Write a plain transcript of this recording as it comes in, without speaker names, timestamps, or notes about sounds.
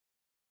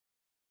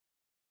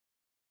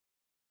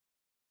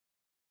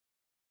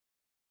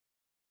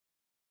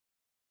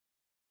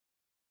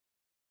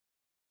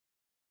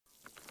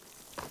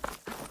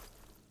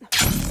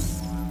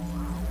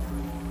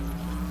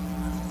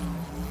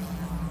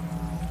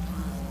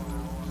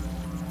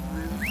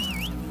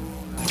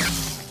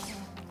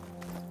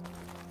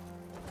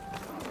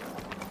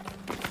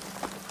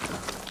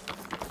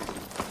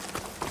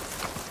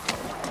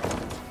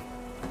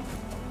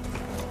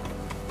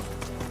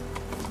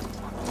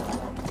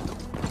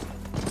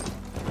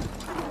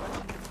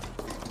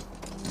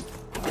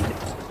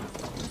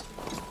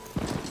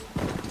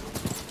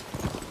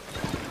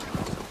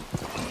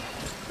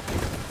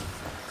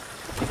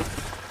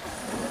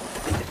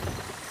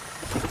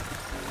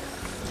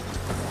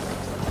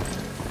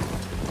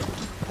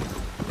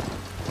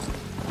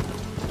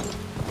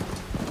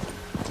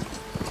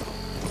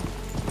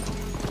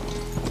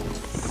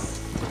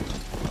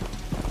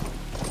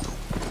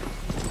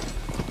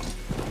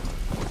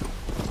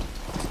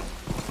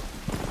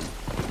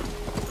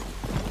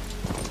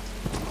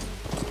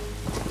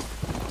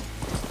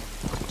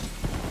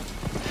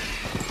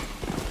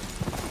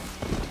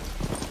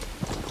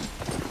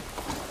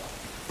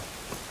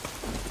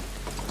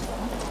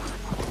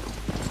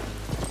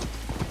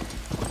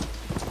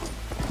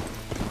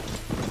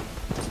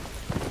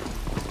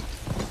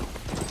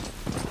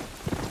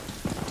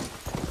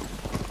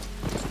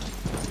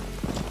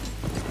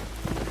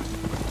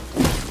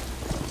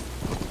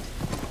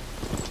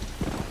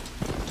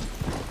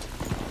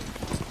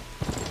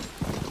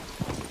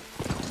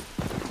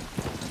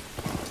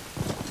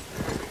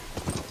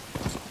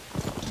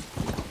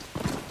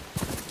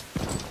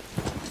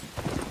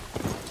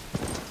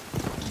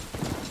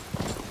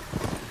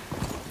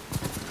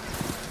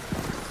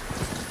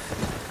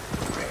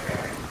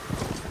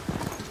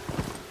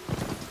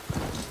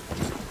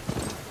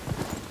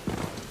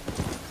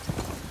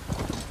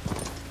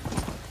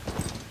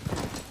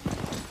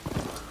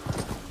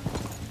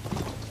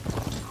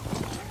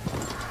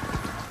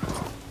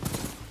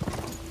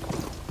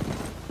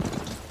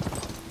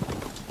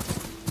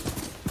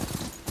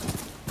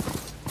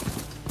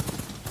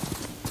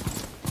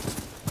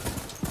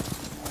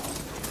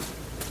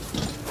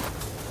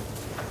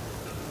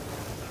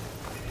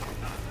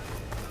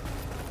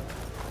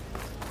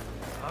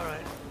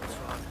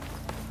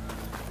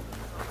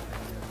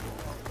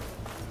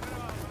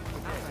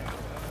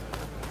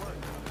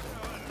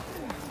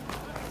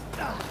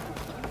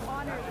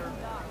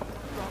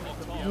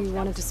He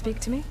wanted to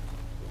speak to me?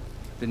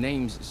 The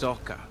name's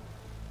Zorka.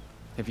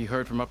 Have you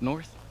heard from up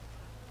north?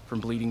 From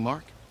Bleeding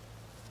Mark?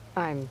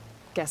 I'm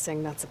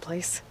guessing that's a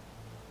place.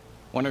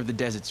 One of the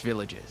desert's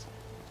villages.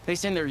 They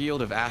send their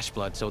yield of ash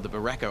blood so the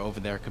Bereka over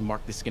there can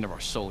mark the skin of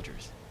our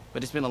soldiers.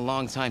 But it's been a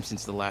long time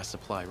since the last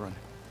supply run.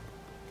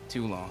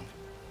 Too long.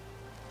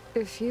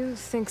 If you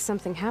think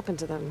something happened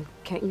to them,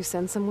 can't you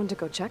send someone to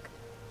go check?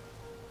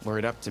 Were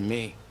it up to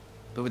me.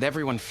 But with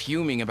everyone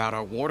fuming about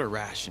our water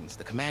rations,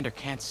 the commander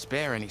can't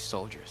spare any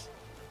soldiers.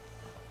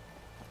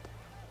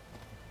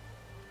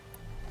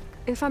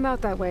 If I'm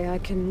out that way, I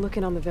can look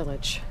in on the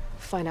village.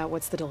 Find out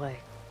what's the delay.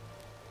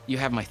 You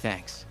have my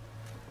thanks.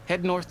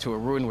 Head north to a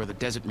ruin where the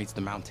desert meets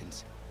the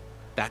mountains.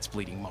 That's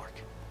Bleeding Mark.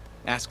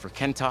 Ask for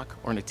Kentok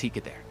or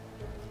Natika there.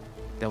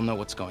 They'll know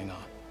what's going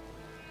on.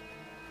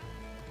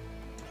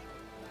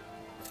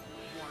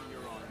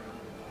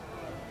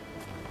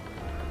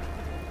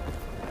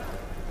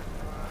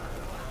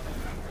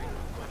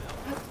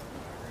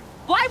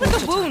 Why would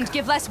the wound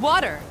give less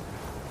water?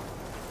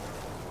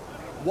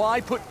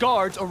 Why put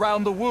guards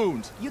around the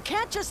wound? You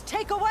can't just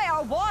take away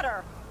our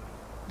water!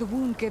 The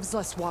wound gives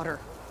less water.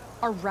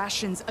 Our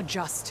rations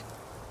adjust.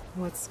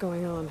 What's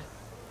going on?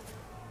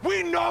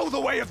 We know the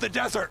way of the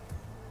desert!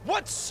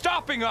 What's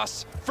stopping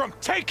us from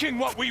taking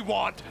what we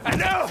want?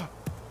 And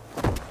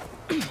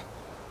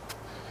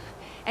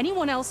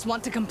Anyone else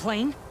want to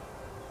complain?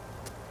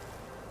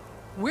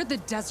 We're the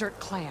Desert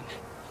Clan.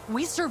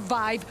 We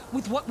survive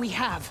with what we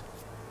have.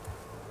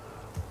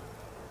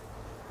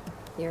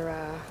 Your,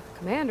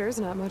 commander's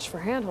not much for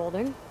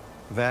hand-holding.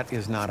 That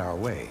is not our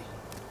way.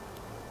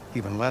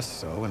 Even less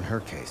so in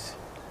her case.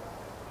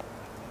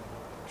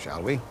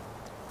 Shall we?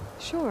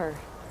 Sure.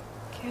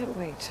 Can't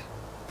wait.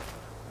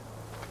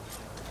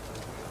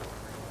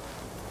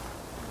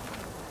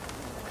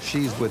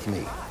 She's with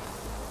me.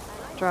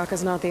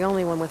 Draka's not the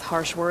only one with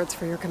harsh words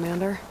for your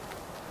commander.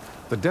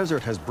 The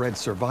desert has bred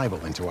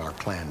survival into our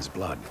clan's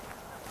blood.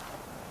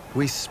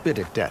 We spit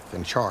at death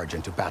and charge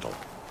into battle.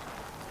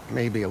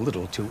 Maybe a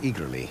little too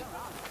eagerly.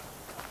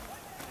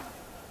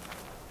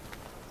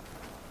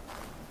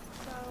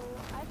 So,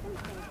 I've been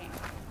thinking.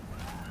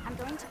 I'm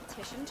going to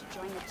petition to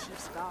join the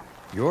Chief's Guard.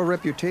 Your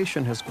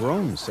reputation has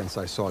grown since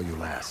I saw you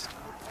last.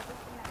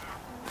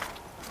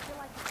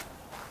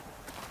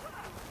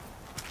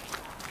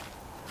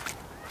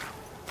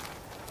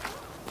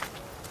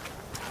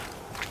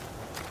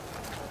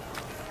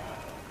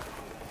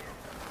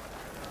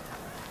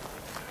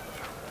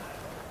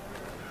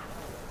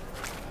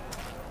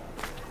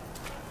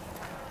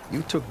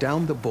 You took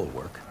down the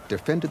bulwark,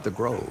 defended the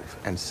grove,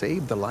 and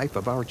saved the life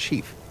of our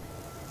chief.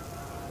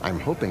 I'm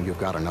hoping you've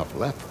got enough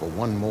left for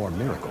one more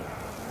miracle.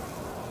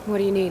 What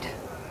do you need?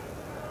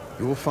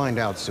 You will find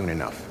out soon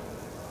enough.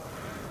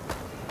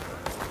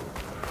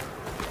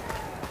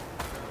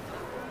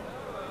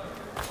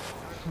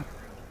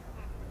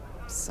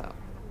 So,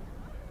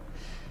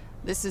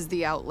 this is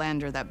the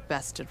Outlander that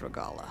bested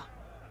Regalla.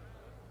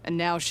 And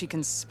now she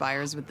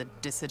conspires with the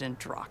dissident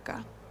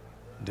Draka.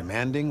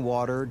 Demanding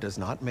water does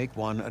not make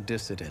one a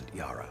dissident,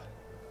 Yara.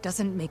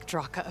 Doesn't make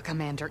Draka a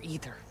commander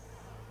either.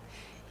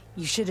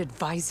 You should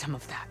advise him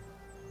of that.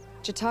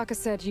 Jataka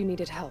said you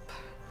needed help.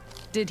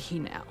 Did he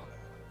now?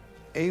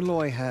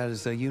 Aloy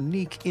has a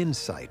unique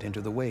insight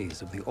into the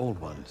ways of the Old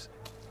Ones.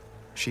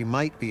 She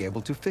might be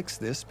able to fix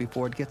this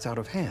before it gets out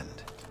of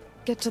hand.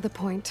 Get to the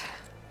point.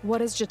 What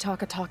is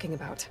Jataka talking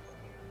about?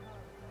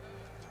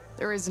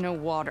 There is no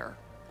water.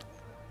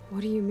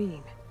 What do you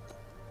mean?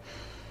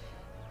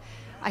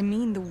 I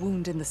mean the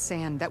wound in the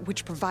sand, that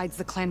which provides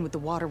the clan with the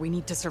water we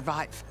need to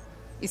survive,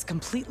 is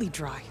completely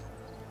dry.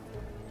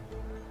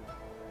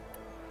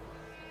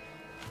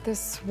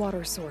 This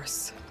water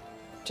source.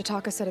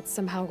 Jataka said it's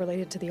somehow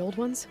related to the Old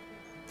Ones?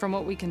 From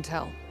what we can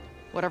tell,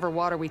 whatever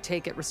water we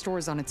take, it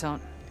restores on its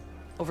own.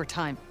 Over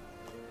time.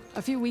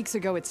 A few weeks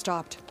ago, it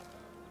stopped.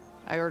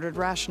 I ordered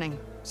rationing,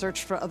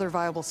 searched for other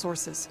viable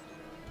sources.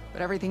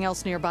 But everything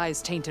else nearby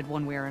is tainted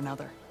one way or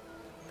another.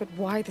 But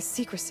why the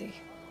secrecy?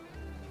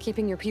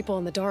 Keeping your people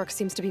in the dark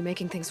seems to be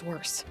making things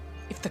worse.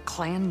 If the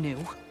clan knew,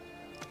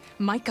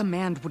 my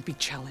command would be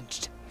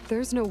challenged.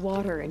 There's no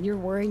water and you're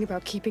worrying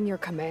about keeping your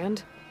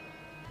command?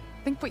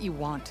 Think what you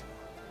want.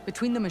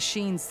 Between the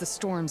machines, the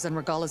storms, and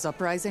Regalla's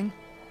uprising,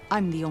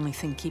 I'm the only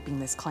thing keeping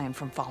this clan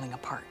from falling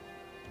apart.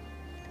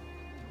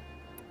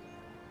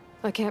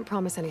 I can't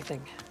promise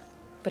anything.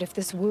 But if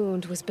this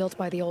wound was built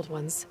by the Old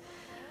Ones,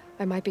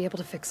 I might be able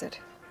to fix it.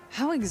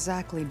 How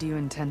exactly do you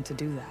intend to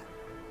do that?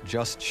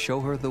 Just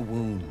show her the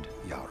wound,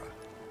 Yara.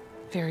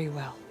 Very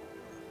well.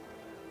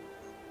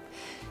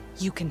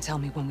 You can tell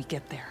me when we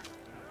get there.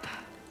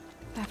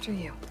 After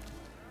you.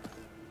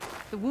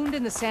 The wound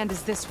in the sand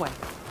is this way.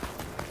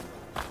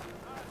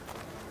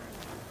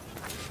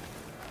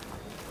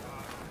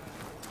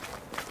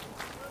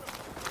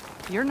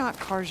 You're not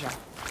Karja.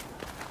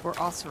 We're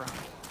Oseram.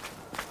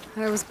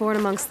 I was born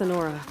amongst the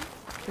Nora,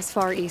 as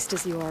far east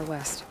as you are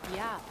west.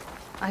 Yeah.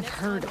 I've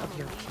heard of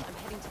your people.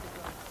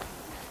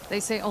 They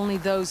say only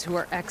those who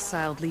are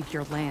exiled leave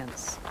your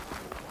lands.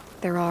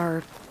 There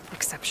are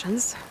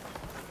exceptions.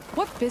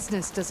 What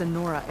business does a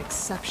Nora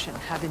exception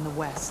have in the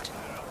West?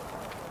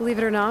 Believe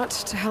it or not,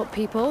 to help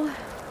people,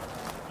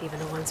 even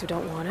the ones who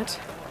don't want it.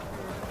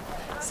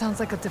 Sounds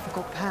like a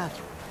difficult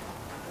path.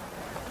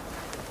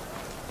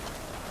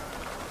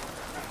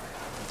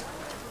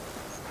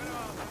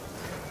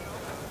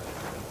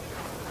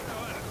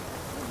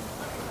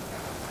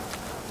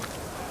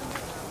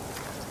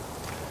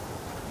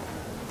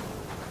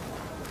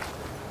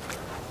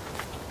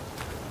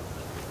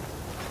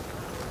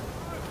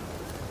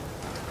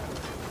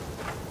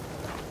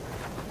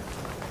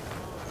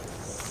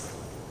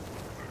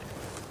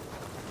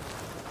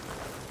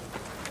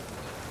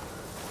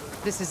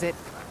 This is it.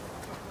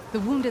 The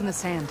wound in the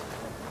sand.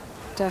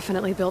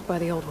 Definitely built by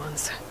the old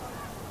ones.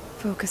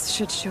 Focus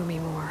should show me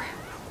more.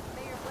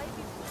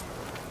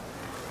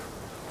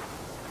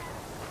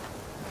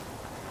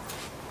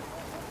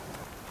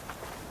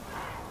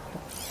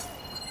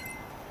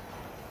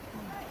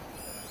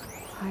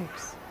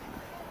 Pipes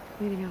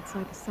leading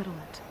outside the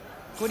settlement.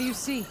 What do you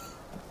see?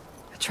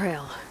 A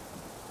trail.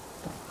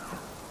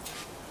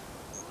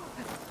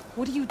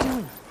 What are you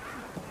doing?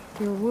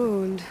 Your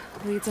wound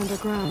leads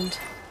underground.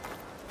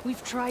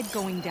 We've tried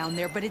going down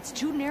there, but it's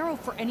too narrow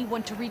for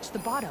anyone to reach the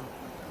bottom.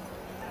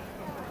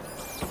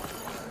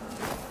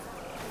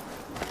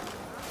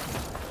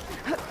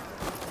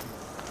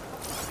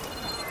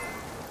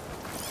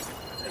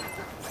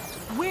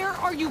 Where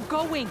are you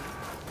going?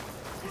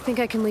 I think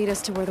I can lead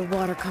us to where the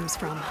water comes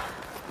from.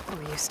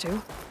 Or used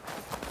to.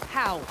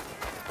 How?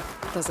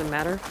 Doesn't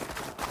matter.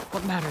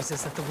 What matters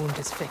is that the wound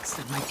is fixed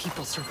and my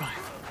people survive.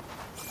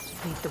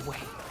 Lead the way.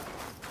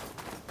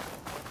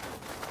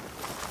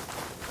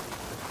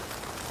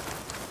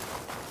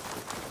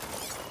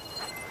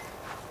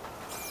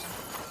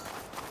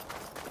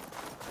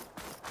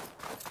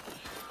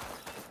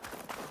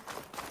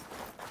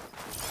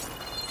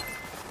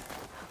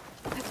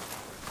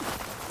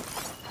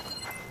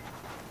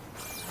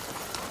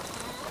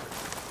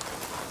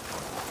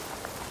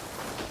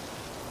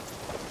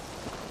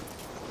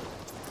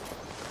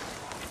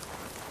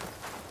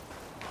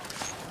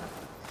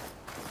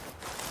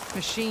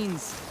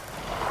 Machines.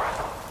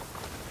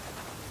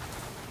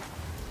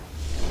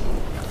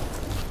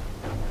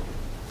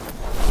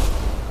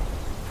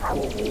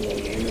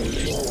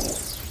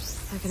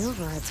 I can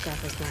override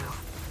scrappers now.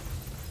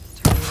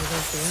 Turn one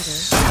against the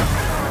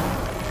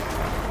other.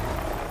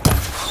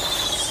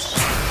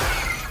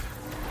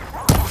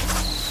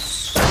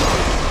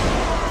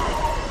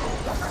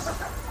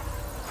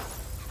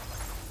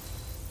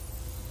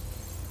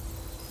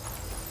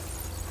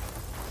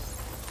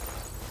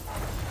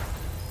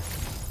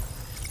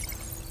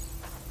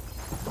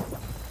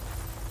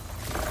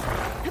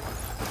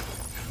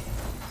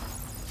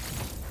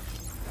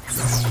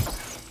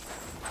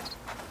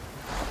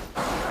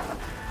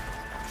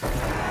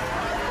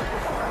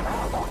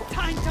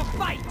 Time to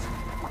fight!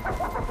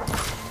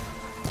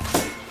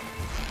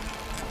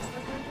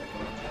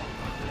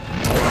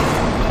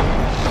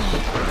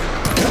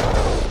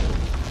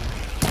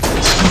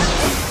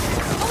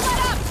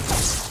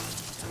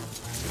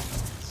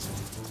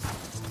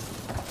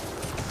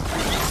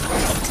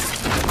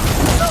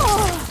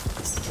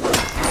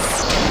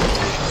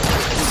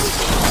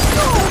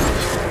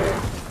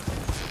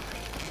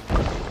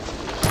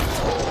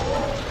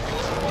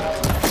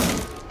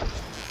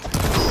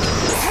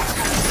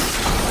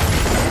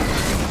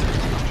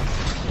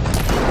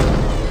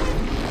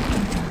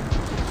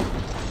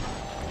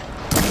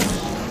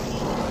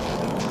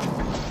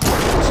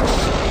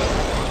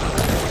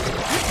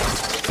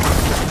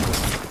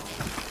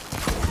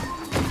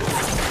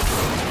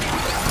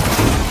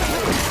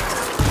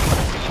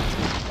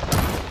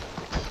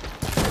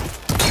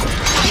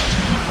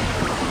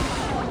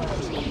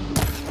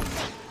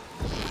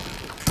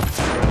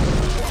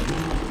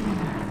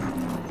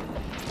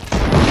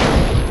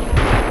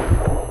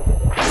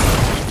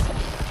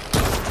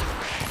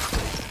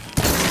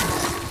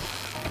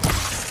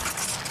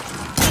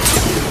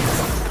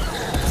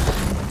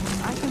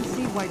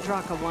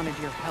 Draka wanted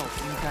your help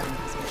in gutting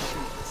his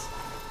machines.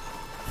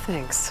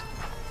 Thanks.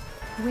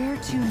 Where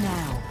to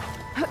now?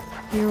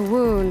 Your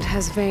wound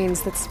has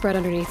veins that spread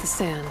underneath the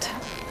sand.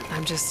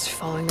 I'm just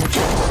following their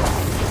trail.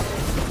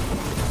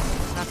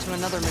 Not to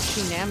another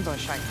machine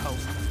ambush, I hope.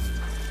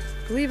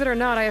 Believe it or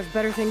not, I have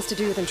better things to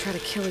do than try to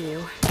kill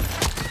you.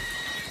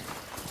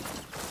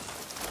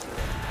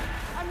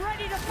 I'm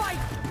ready to fight!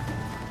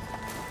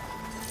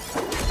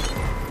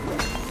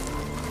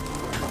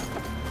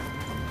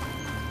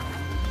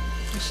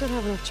 I should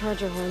have enough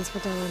charger horns for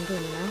Della and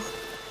Boone now.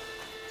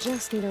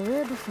 Just need a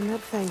rib from that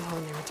fang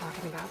horn they were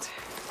talking about.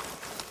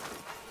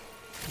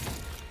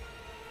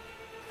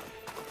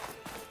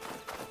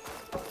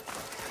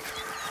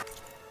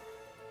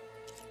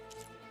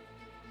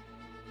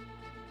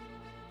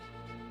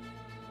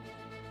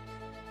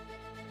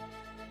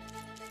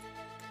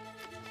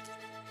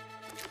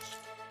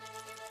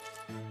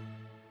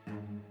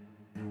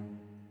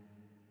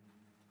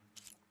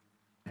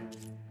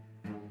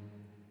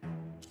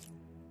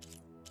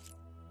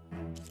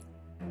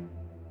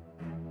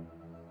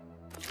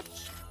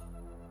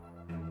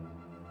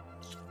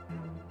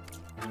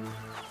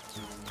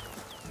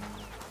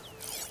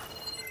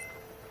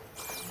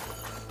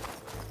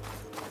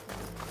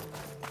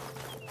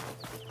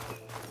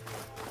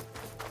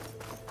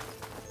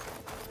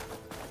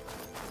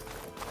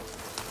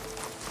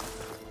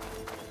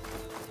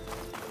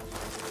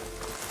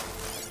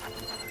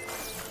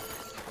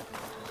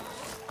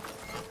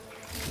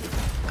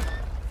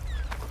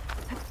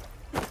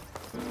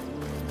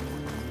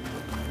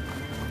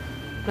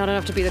 Not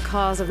enough to be the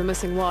cause of the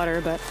missing water,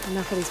 but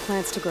enough for these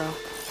plants to grow.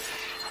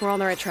 We're on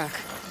the right track.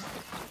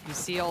 You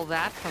see all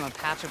that from a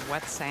patch of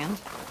wet sand?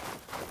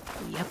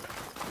 Yep.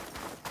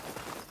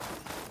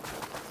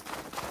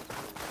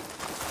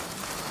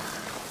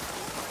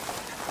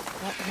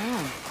 What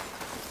now?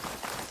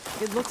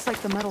 It looks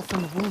like the metal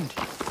from the wound.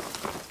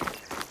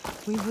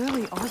 We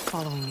really are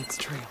following its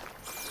trail.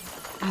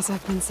 As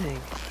I've been saying.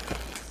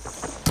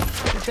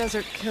 The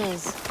desert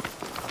kills,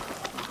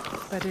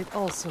 but it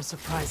also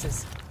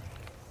surprises.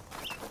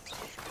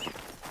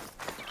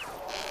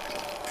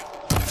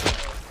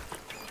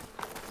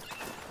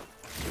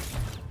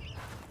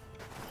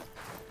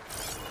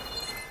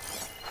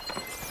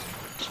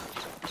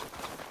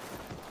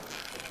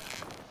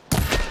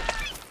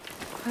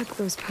 Pipe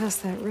goes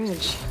past that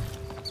ridge.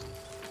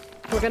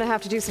 We're gonna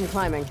have to do some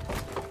climbing.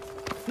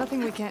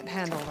 Nothing we can't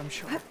handle, I'm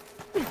sure.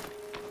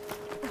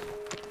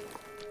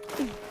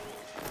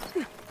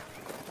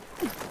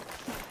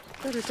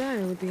 Brother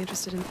Dyer would be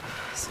interested in...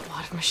 There's a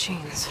lot of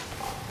machines.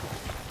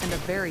 And a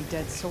very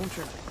dead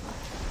soldier.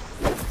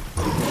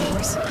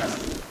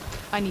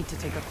 I need to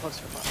take a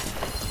closer look.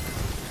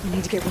 We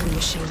need to get rid of the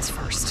machines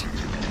first.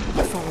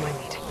 Follow my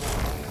lead.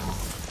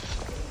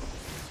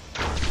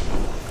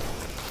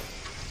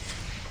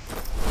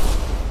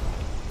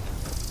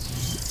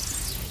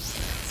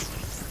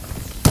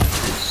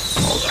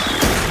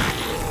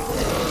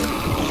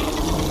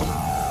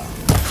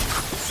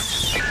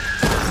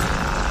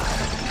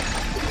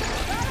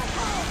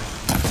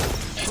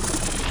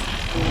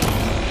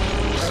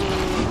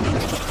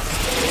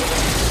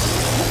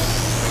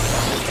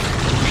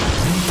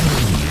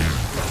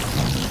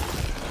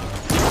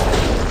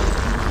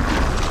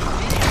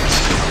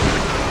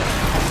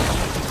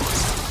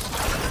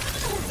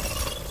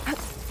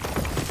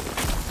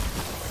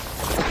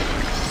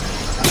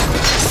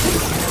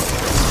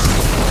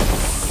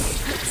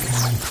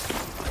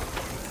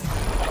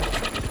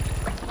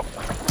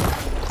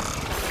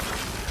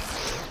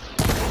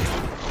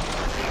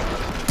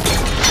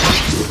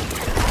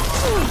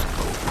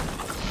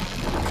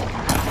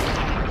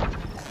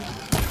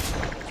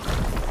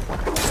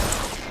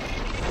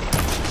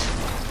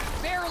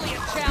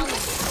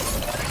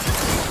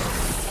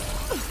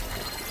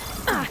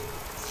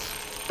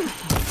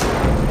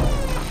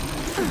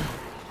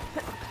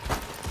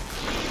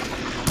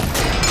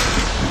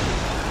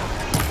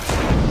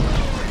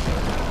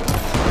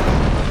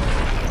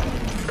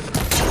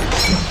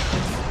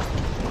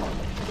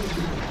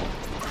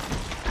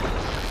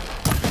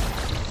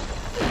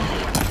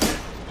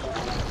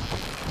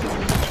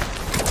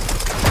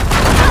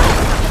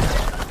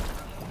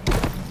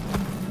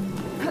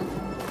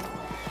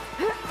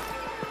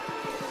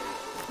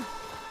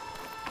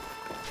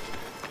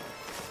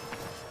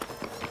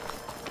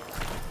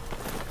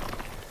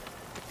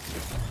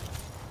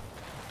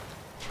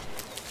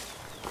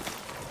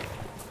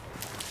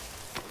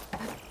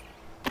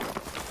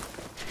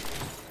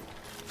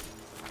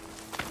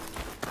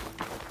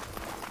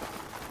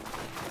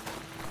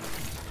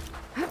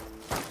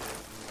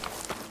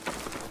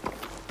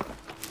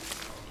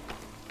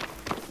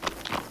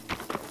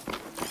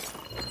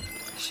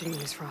 Shouldn't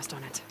use frost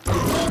on it.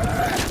 Ready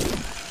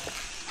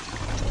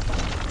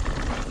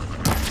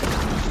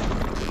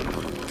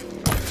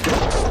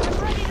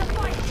to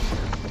fight!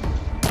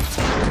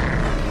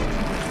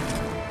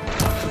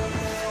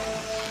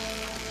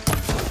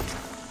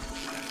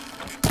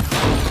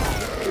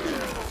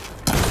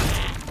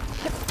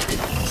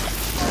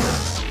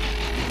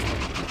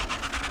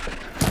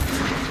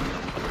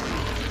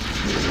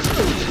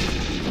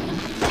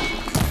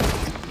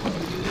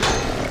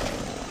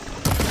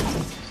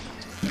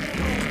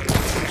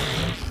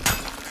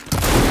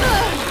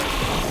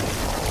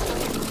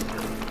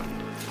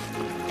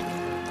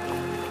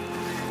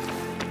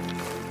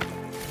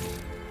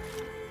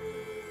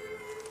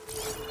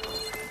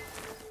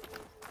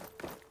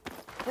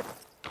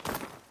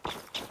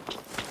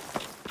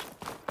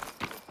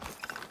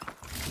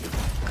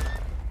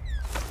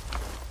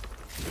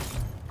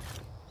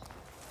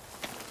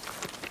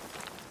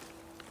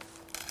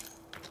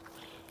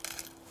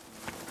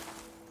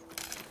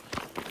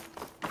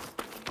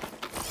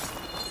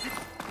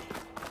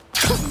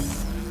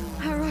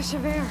 Rush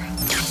of air.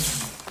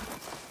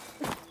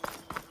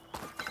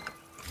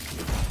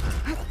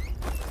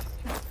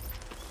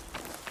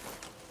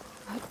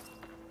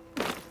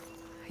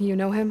 You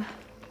know him?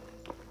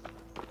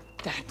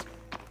 That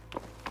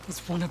is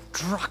one of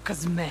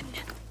Draka's men.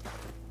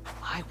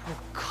 I will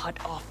cut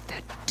off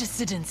that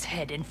dissident's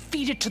head and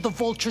feed it to the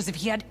vultures if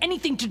he had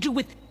anything to do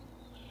with...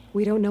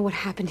 We don't know what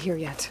happened here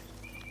yet.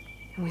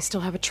 And we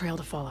still have a trail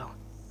to follow.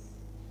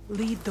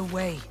 Lead the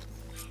way.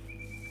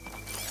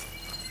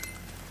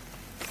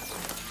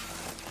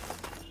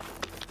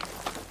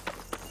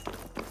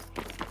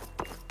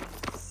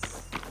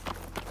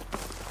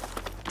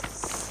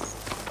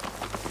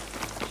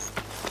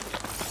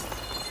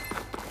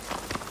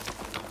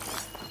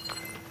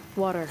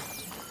 Water.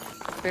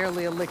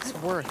 Barely a lick's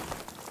worth.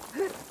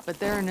 But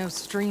there are no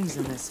streams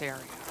in this area.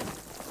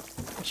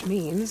 Which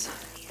means...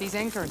 These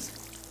anchors.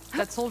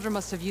 That soldier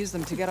must have used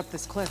them to get up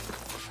this cliff.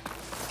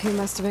 He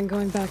must have been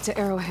going back to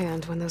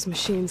Arrowhand when those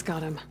machines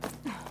got him.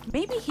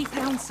 Maybe he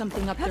found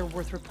something up there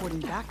worth reporting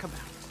back about.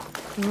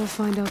 We'll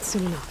find out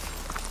soon enough.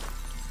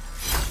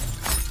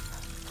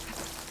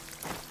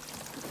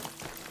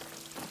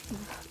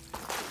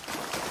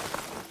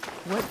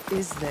 What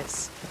is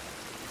this?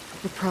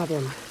 The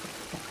problem.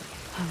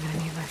 I'm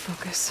gonna need my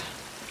focus.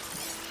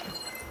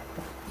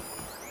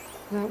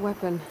 That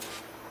weapon.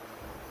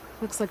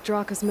 Looks like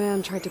Draka's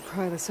man tried to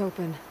pry this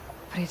open,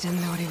 but he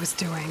didn't know what he was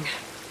doing.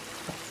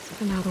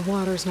 And now the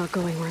water's not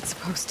going where it's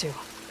supposed to.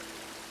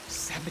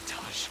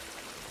 Sabotage.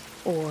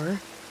 Or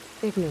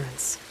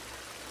ignorance.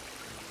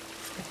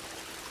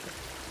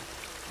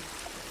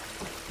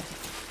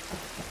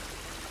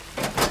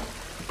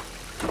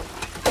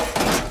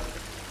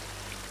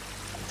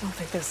 Don't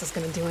think this is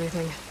gonna do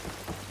anything.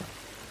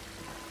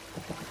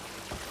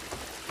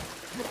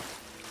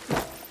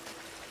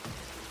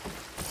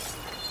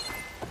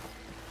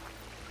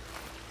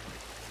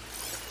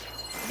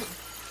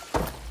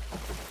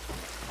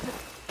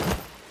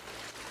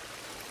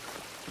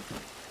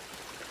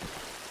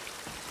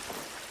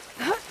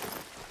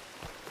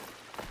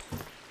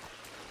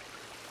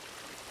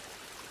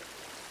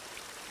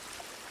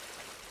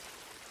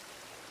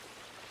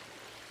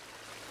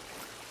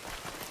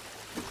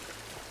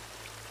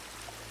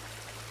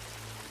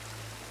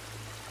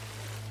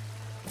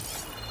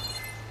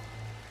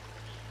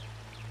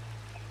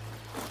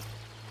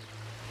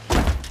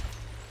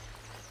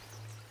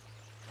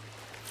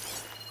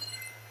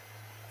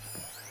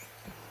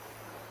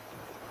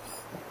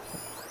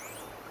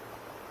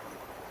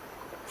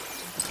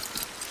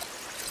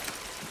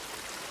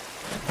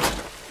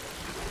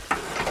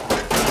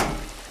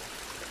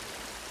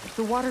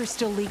 The water is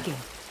still leaking.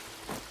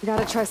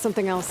 Gotta try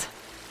something else.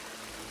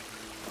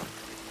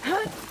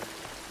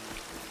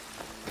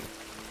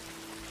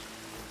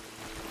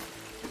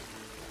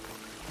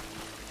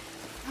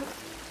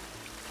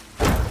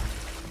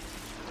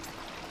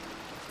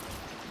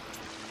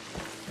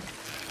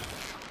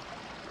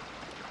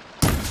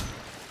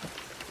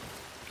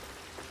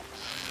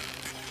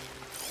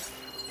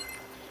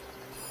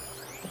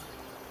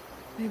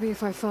 Maybe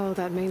if I follow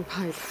that main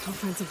pipe, I'll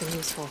find something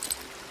useful.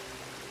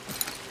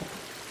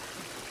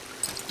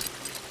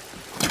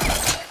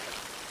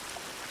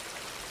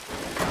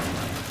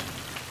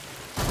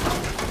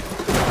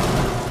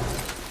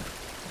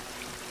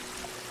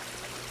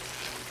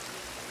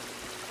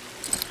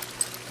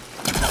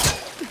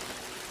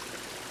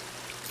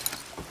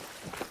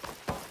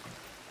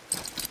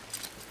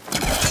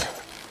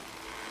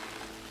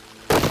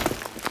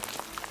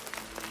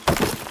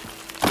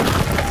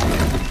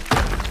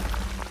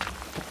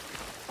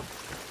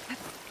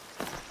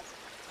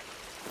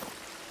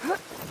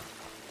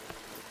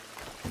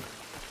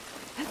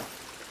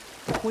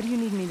 What do you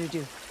need me to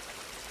do?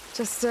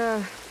 Just,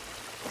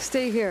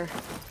 stay here.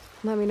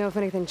 Let me know if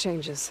anything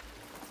changes.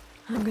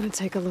 I'm gonna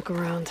take a look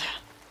around.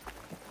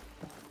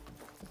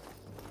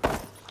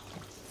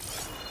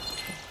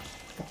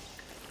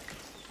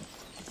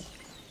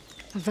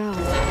 A valve.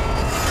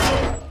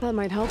 That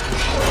might help.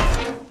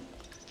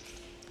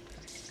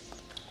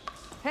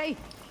 Hey!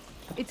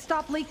 It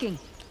stopped leaking.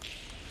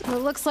 Well,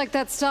 it looks like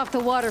that stopped the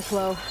water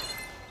flow.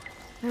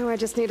 Now I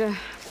just need to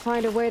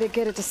find a way to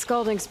get it to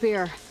Scalding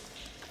Spear.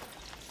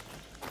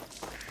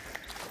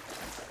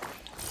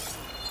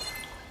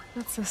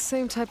 That's the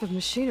same type of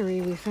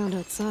machinery we found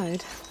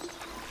outside.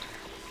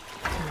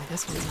 Oh,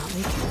 this one's not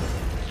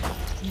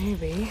leaking.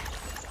 Maybe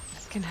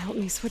it can help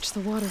me switch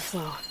the water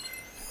flow.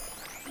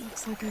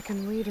 Looks like I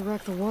can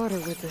redirect the water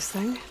with this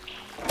thing.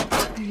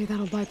 Maybe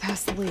that'll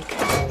bypass the leak.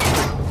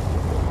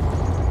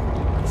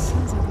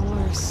 Sounds like the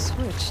water's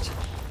switched.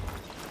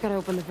 Gotta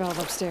open the valve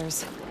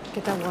upstairs.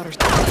 Get that water.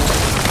 Not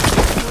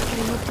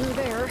getting up through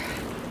there.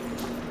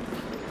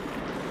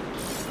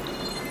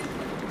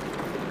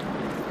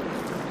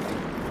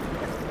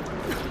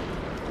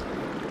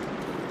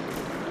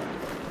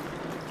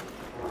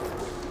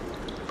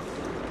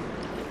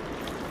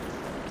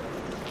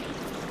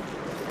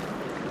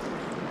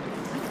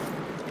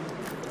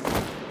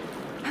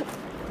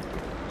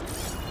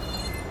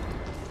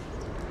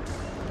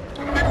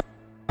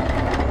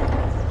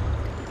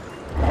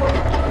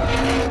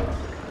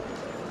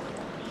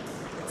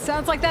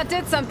 Sounds like that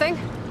did something.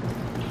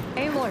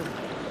 Aloy,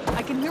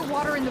 I can hear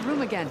water in the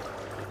room again.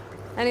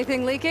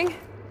 Anything leaking?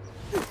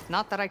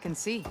 Not that I can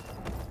see.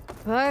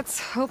 Let's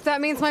hope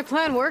that means my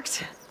plan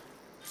worked.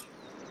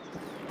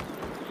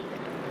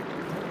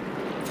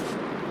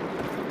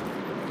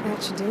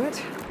 That should do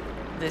it.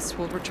 This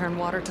will return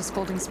water to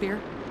Scalding Spear?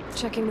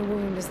 Checking the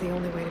wound is the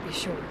only way to be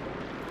sure.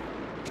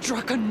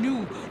 Draka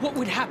knew what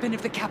would happen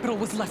if the capital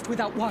was left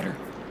without water.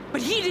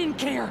 But he didn't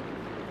care!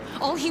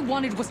 All he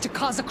wanted was to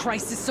cause a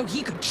crisis so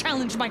he could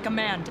challenge my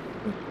command.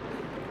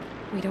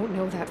 We don't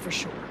know that for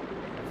sure.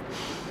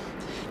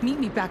 Meet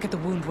me back at the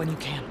wound when you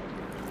can.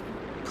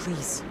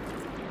 Please.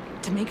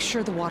 To make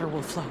sure the water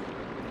will flow.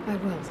 I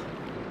will.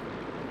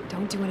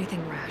 Don't do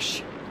anything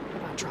rash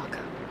about Draka.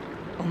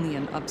 Only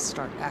an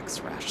upstart acts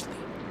rashly.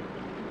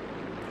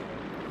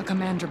 A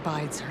commander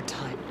bides her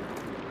time.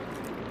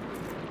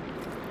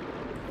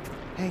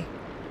 Hey.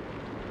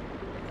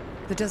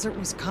 The desert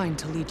was kind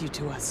to lead you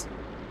to us.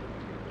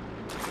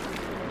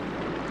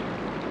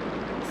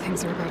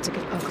 Things are about to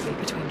get ugly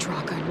between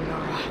Draka and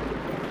Yara.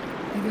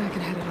 Maybe I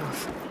can head it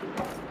off.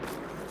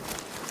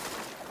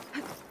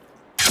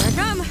 Here I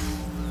come!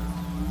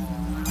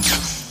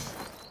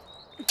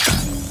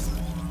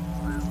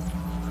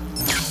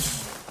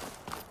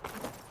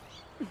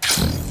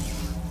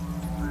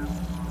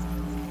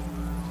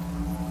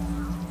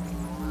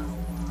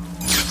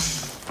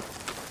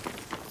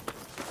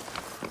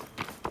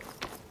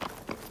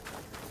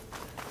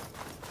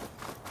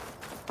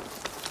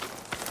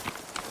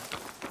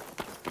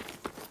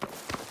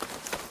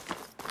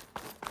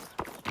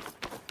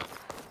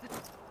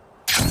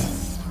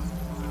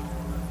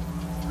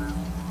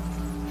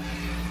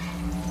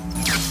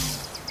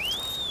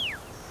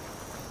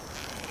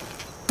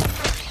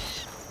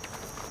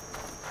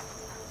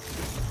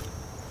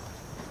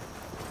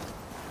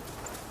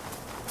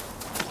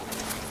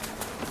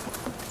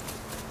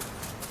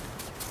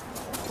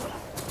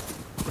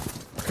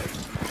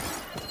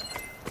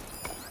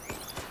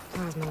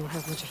 Plasma won't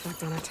have much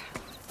effect on it.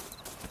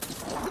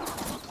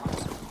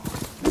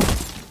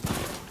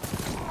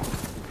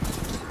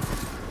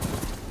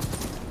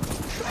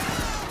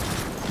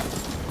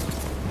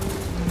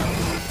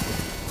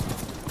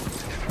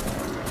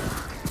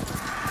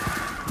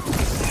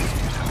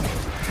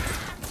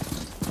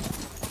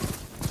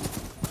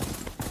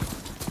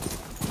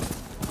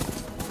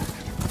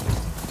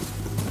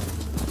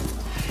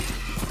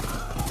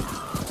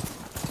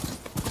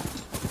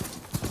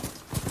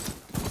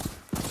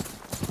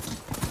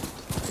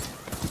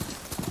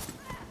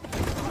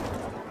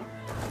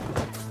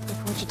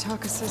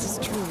 Chitaka says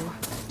it's true.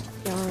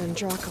 Yara and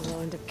Draka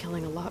will end up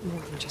killing a lot more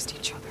than just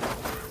each other.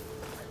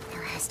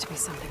 There has to be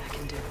something I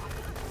can do.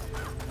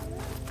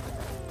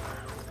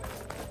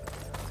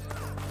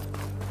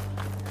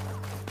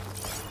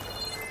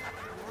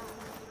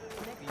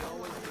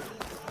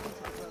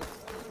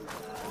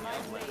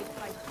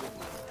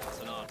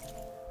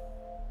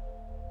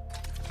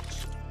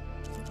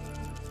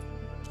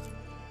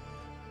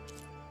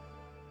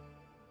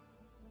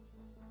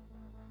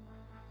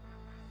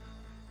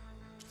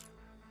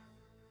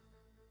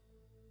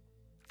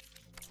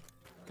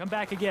 Come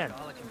back again.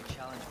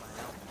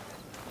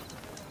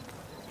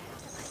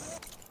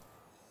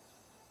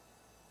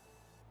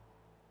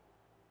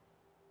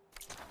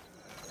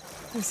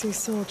 I see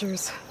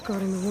soldiers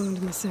guarding the wound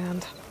in the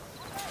sand.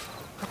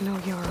 But no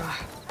Yara.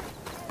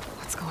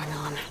 What's going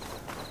on?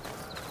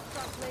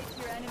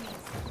 Your enemies.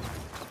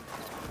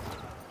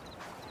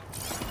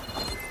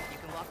 You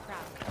can walk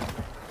proud.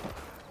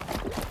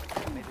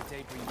 May the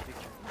day bring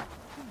victory.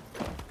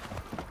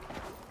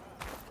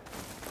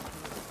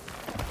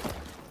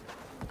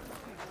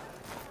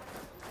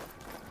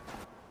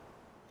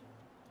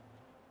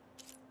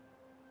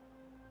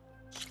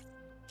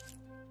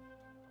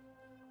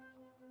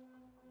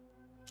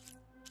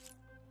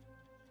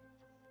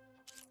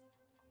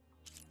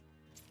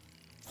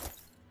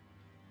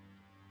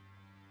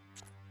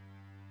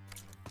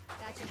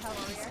 That should help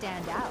you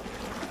stand out.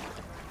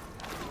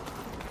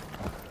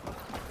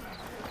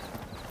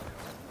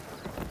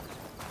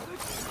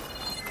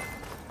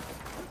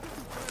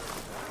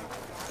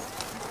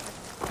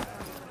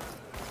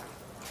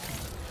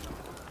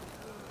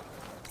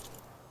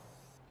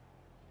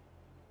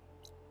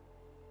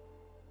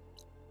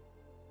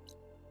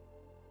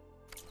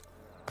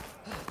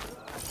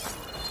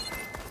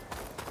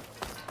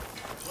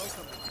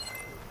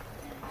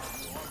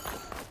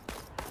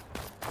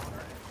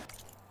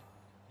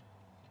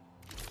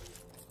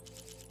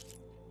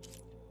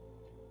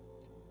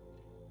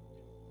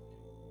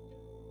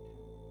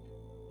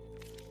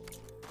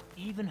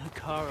 Even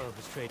Hikaru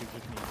has traded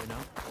with me, you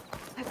know?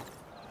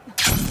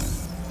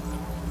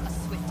 A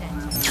swift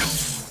end.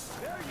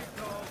 There you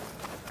go.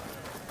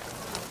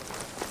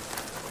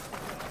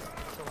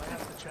 So I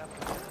asked the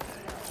chaplain.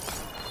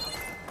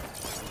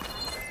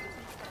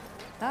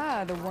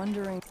 Ah, the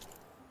wandering...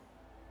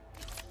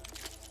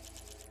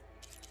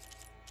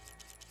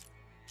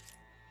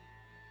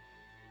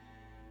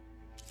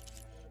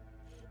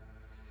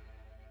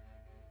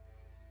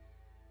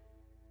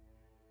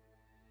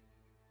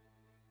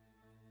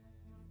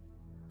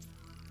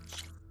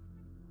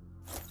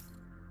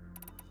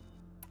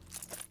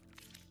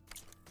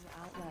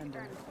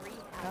 Outlander.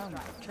 Come,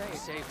 trade.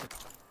 Safe.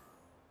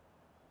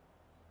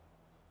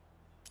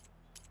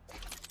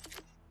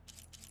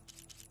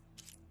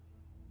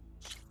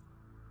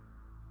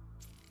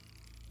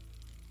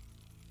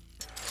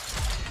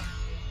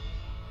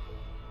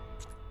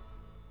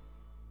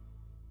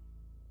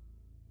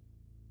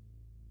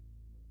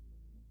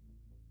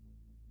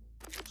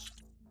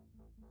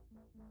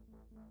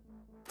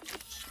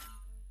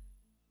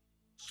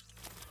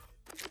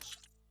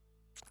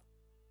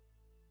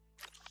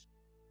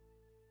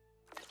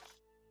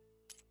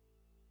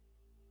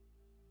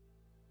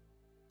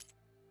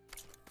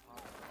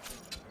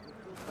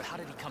 But how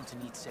did he come to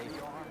need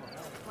savior?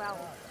 Well,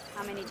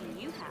 how many do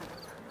you have?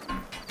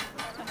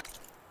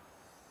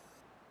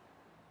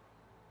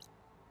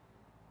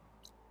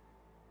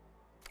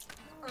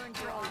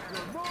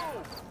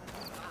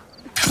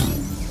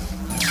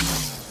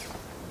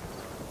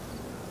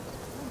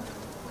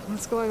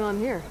 What's going on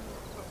here?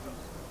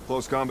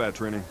 Close combat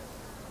training.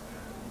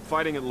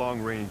 Fighting at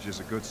long range is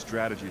a good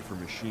strategy for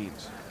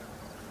machines.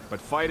 But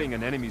fighting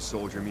an enemy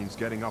soldier means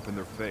getting up in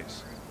their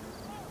face.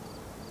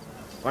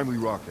 I'm Lee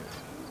Rocket.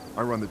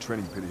 I run the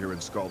training pit here in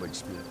Scalding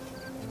Spear.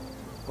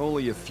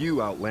 Only a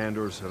few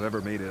Outlanders have ever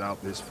made it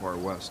out this far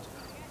west.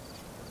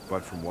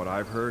 But from what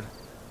I've heard,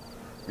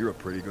 you're a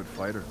pretty good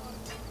fighter.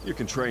 You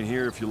can train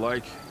here if you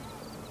like,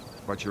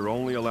 but you're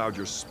only allowed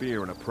your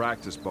spear and a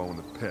practice bow in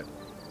the pit.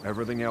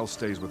 Everything else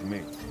stays with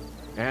me.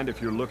 And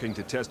if you're looking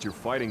to test your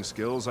fighting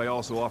skills, I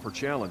also offer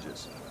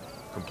challenges.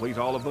 Complete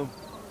all of them,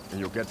 and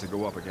you'll get to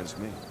go up against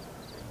me.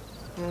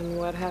 And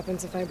what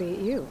happens if I beat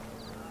you?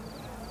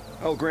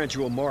 I'll grant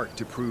you a mark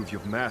to prove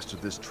you've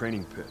mastered this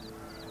training pit.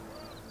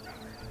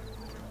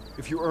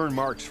 If you earn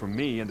marks from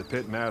me and the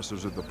pit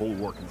masters of the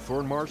Bulwark and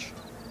Thornmarsh,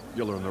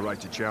 you'll earn the right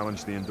to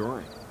challenge the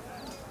Enduring.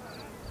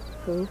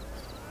 Who?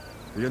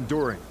 The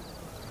Enduring.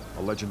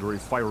 A legendary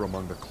fighter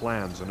among the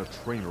clans and a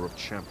trainer of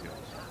champions.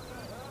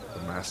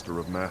 The Master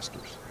of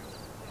Masters.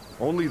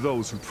 Only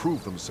those who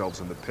prove themselves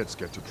in the pits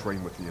get to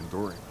train with the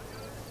Enduring.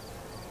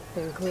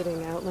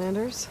 Including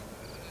Outlanders?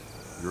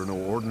 You're no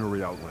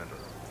ordinary Outlander.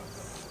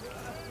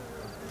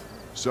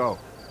 So,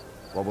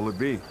 what will it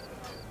be?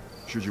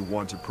 Should you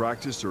want to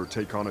practice or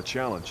take on a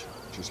challenge,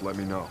 just let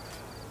me know.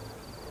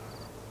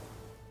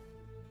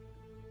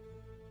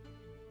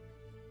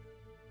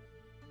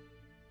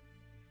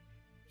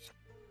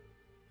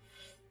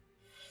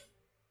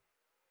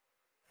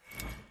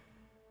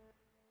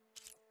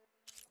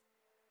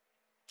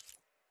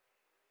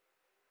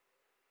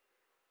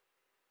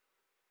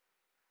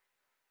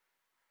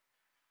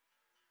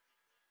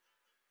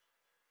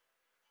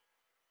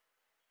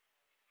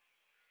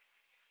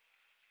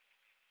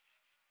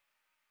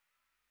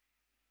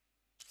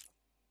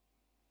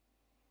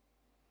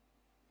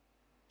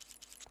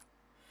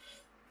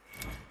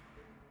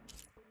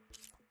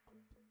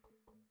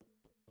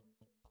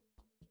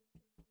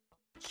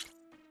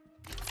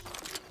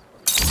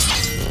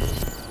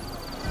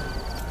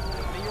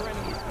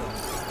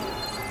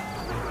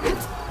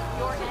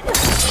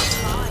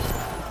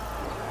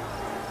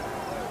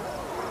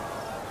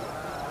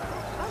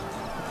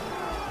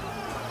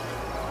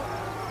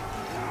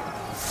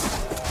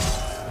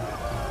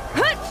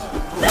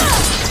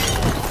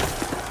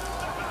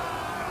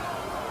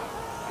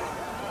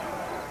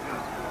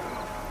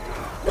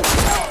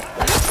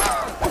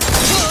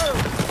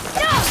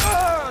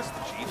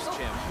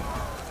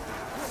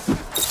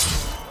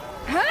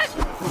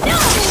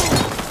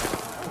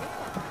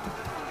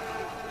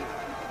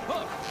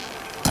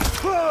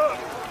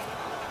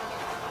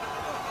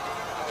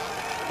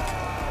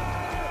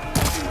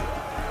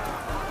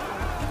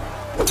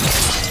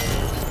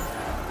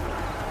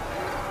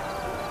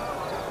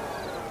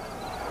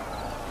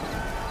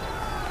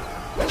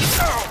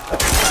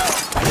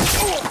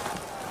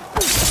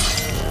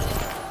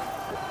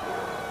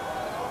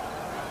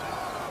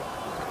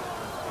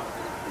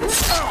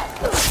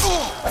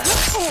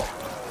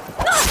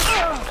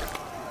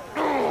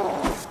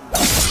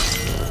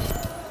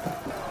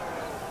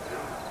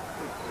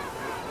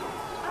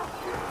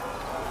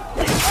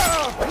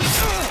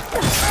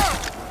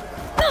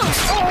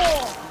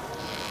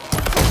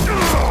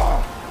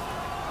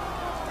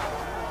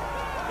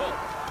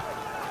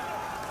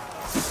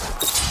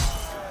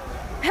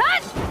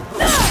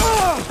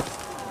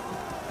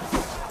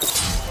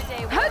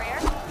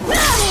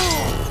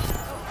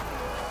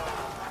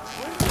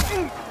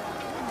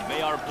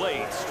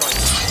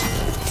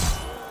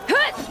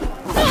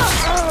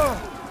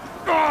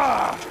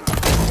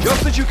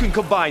 Just as you can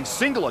combine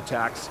single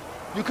attacks,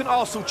 you can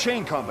also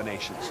chain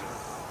combinations.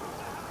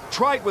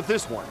 Try it with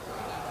this one.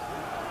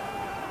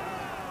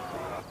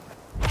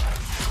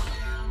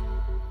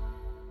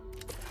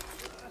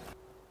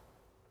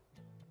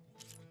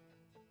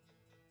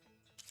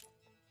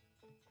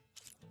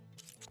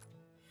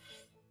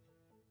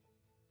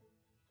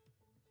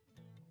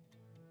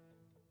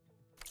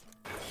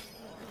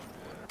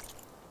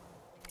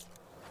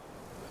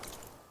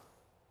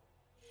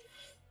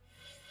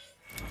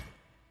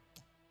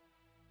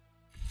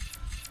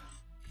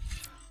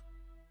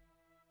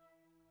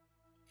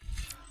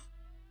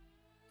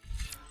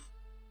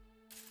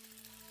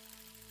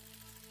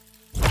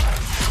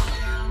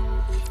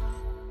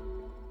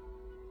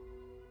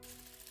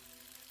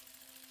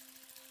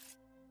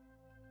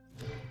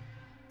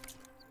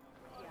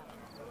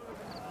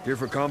 Here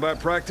for combat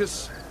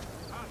practice?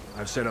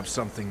 I've set up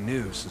something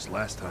new since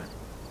last time.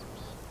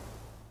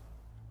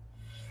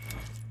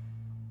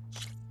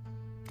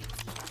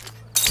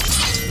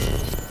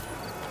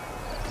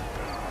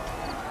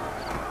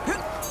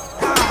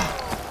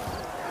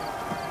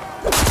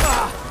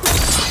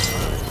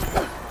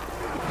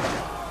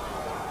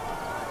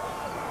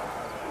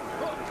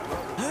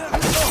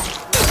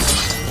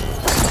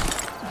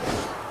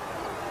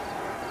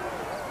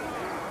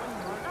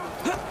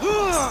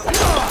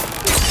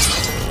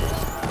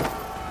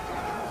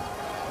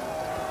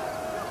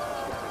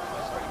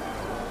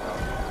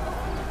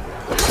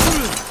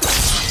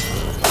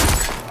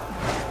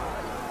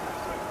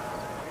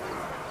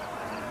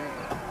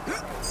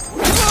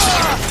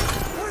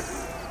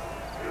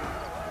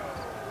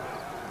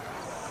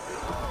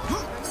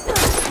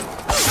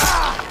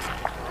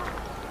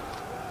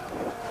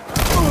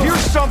 Here's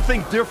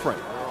something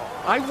different.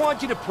 I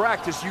want you to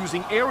practice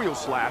using aerial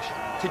slash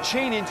to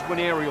chain into an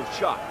aerial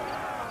shot.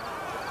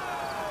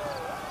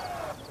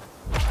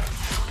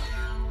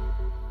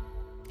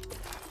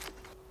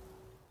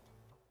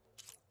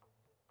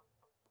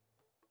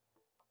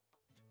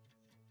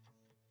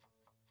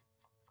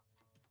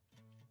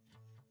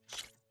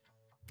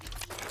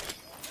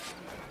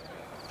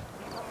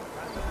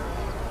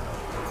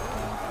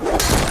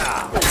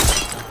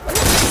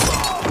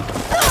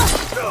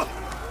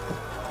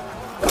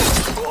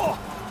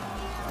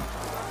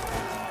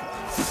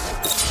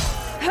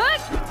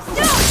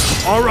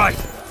 All right,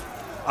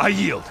 I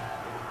yield.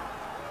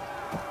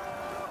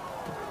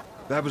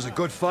 That was a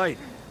good fight.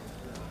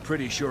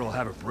 Pretty sure I'll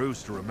have a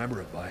bruise to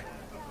remember it by.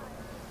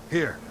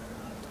 Here,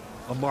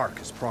 a mark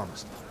as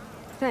promised.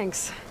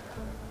 Thanks.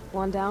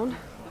 One down,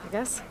 I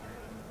guess?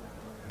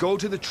 Go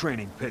to the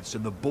training pits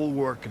in the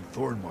Bulwark and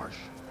Thornmarsh.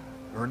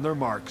 Earn their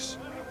marks,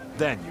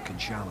 then you can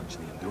challenge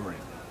the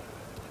Enduring.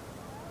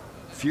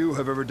 Few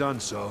have ever done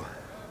so,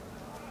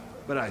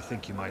 but I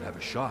think you might have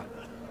a shot.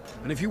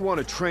 And if you want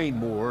to train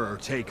more or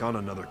take on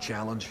another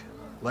challenge,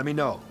 let me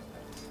know.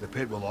 The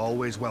pit will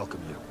always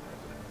welcome you.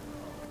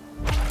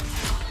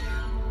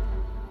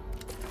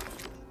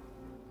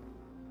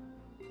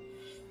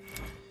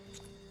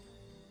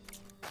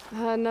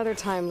 Another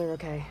time,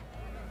 Lyruke.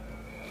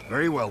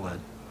 Very well then.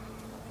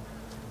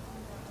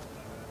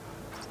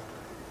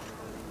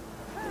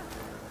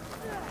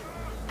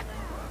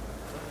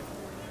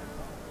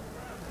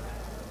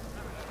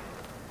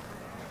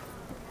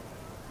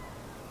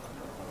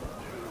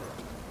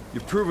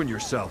 You've proven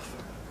yourself,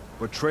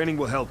 but training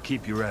will help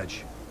keep your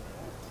edge.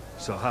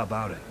 So how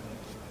about it?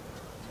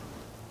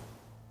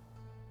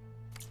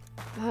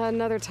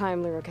 Another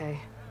time, Lyruke.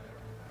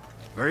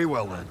 Very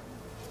well then.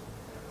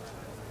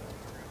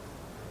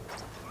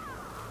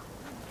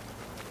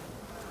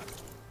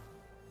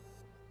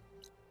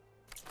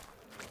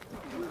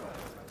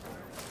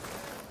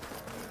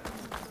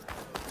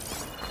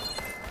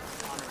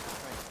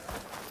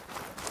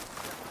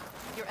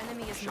 Your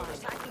enemy is not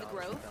attacking the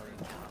grove?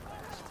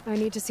 I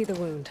need to see the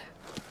wound.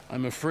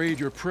 I'm afraid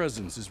your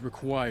presence is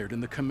required in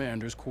the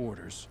commander's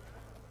quarters.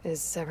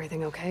 Is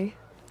everything okay?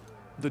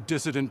 The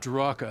dissident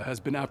Draka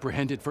has been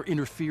apprehended for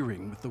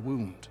interfering with the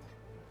wound.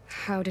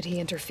 How did he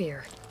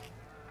interfere?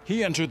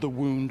 He entered the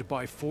wound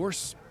by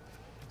force,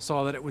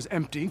 saw that it was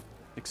empty,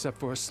 except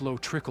for a slow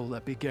trickle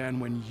that began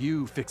when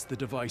you fixed the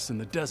device in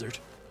the desert.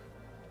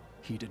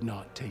 He did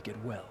not take it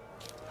well.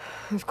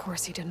 Of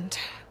course he didn't.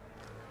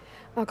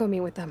 I'll go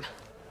meet with them.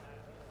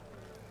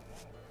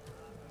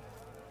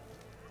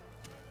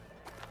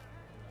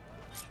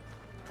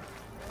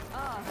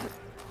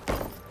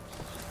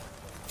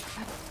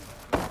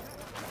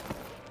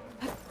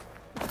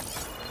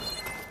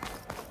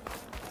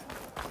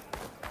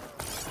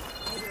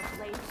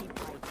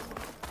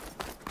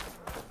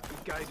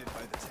 Guided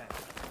by the tent.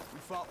 We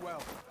fought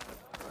well.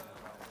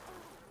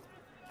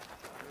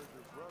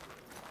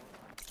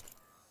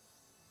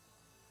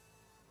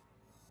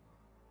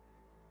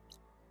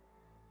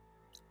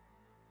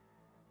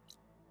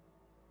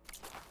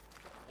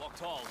 Walk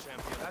tall,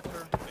 champion. That's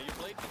her. May your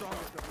blade be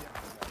strongest of the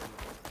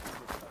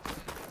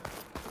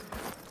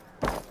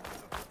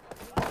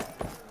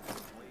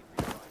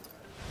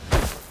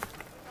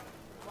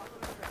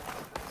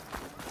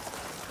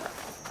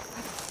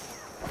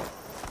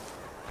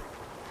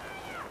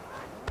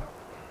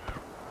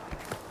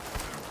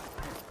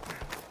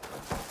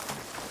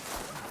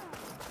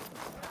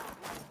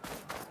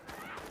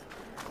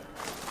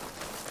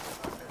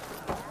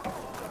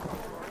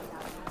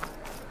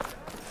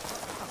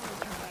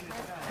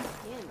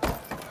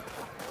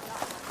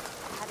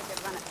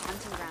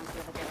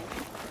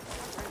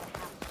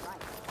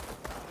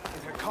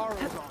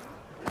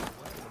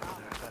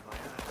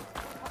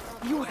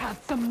You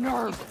have some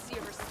nerve.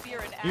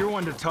 You're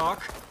one to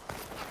talk?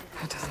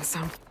 That doesn't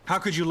sound... How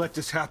could you let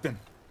this happen?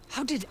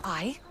 How did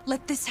I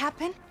let this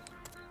happen?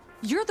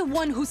 You're the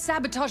one who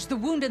sabotaged the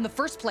wound in the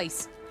first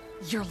place.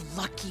 You're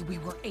lucky we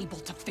were able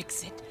to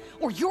fix it,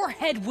 or your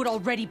head would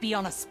already be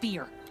on a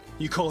spear.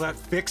 You call that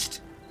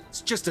fixed?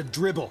 It's just a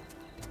dribble.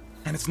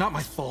 And it's not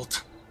my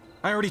fault.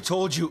 I already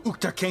told you,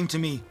 Ukta came to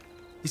me.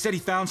 He said he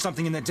found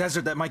something in the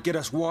desert that might get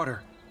us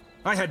water.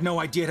 I had no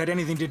idea it had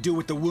anything to do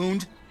with the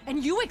wound.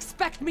 And you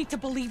expect me to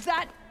believe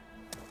that?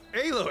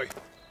 Aloy,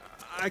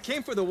 I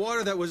came for the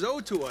water that was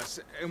owed to us,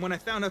 and when I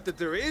found out that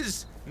there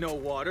is no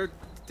water,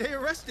 they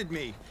arrested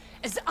me.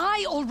 As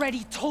I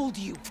already told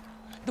you,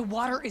 the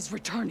water is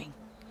returning,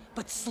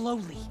 but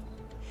slowly.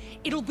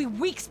 It'll be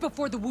weeks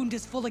before the wound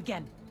is full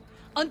again.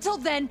 Until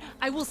then,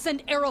 I will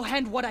send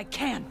Arrowhand what I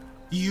can.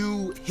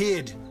 You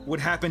hid what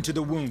happened to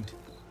the wound.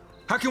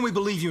 How can we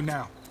believe you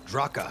now?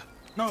 Draka.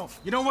 No,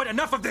 you know what?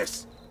 Enough of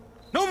this!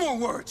 No more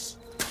words!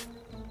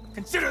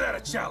 Consider that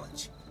a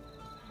challenge!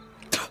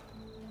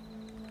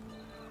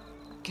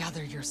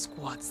 Gather your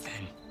squads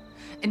then,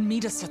 and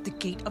meet us at the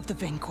Gate of the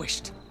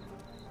Vanquished.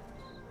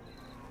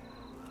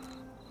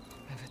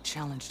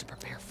 challenge to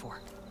prepare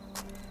for.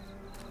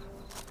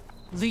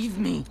 Leave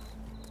me!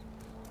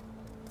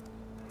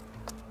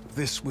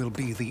 This will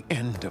be the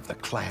end of the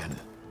clan.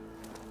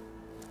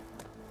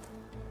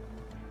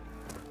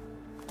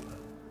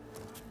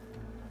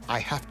 I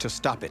have to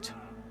stop it.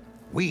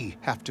 We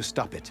have to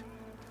stop it.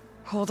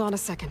 Hold on a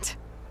second.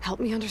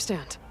 Help me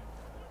understand.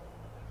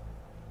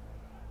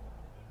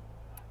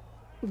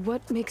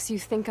 What makes you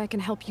think I can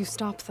help you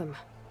stop them?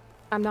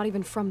 I'm not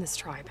even from this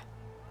tribe.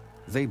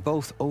 They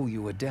both owe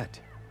you a debt.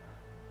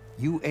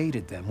 You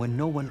aided them when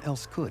no one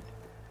else could.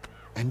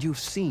 And you've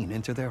seen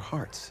into their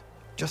hearts,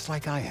 just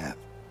like I have.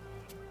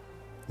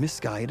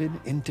 Misguided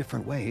in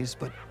different ways,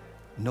 but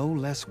no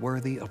less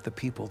worthy of the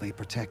people they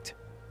protect.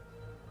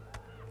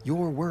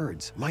 Your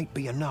words might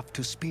be enough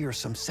to spear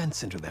some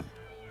sense into them.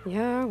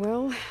 Yeah,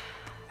 well,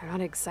 they're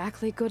not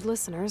exactly good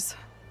listeners.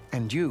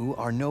 And you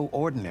are no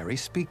ordinary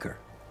speaker.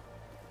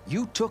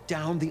 You took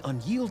down the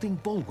unyielding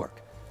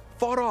bulwark,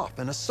 fought off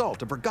an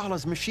assault of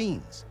Regala's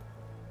machines.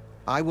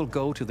 I will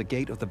go to the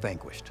Gate of the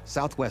Vanquished,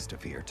 southwest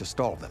of here, to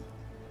stall them.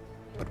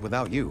 But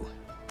without you,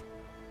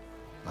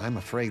 I'm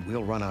afraid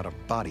we'll run out of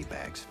body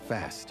bags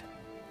fast.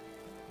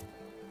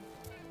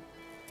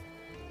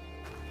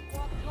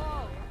 Walk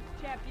tall,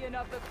 champion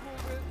of the cool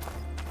route.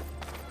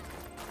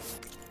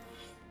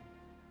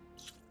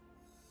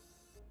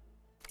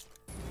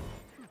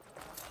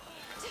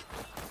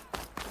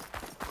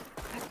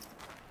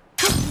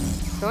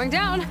 Going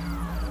down!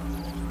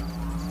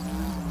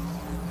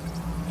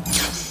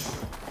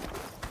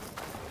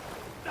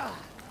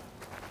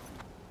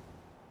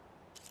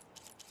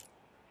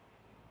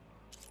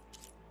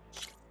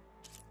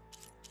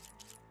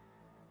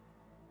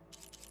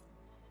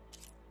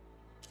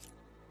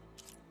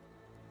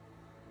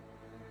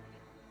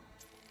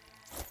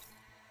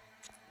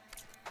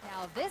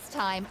 Now this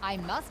time, I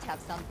must have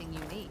something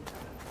unique.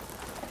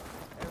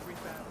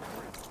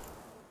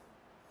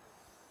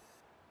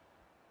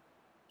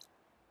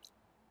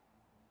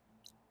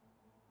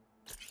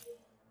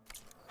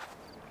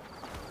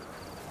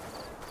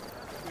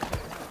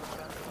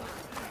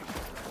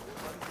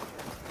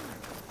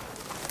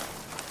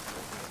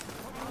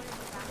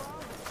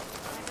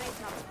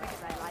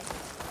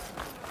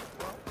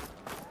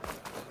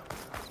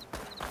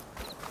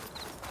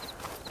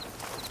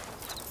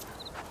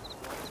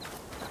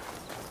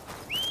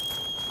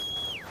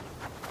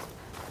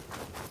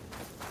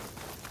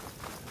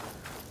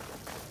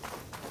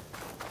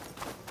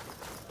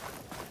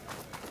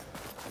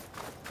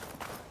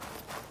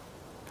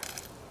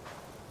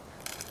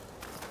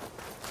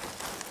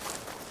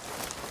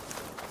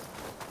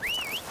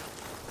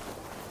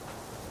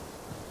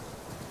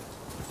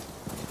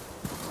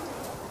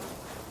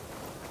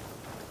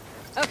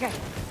 Okay.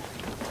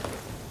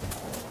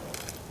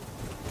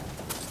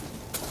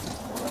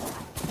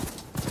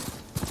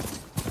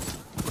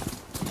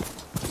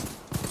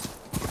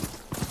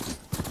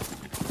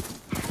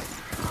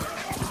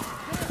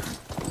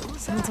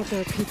 Sounds like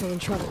there are people in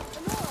trouble.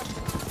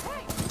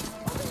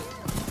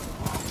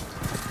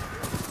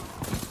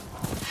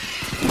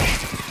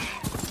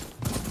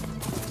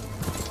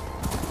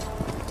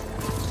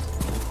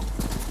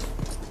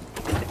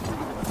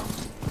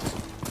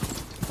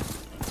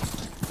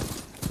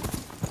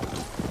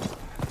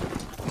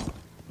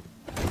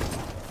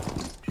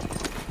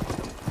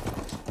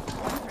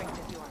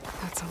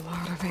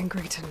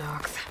 Angry to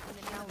Nox.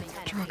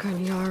 Draka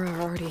and Yara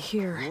are already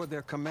here. You're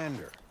their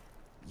commander.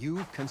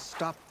 You can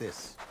stop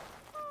this.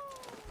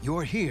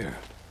 You're here.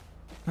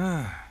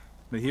 The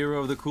hero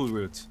of the Cool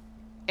Route.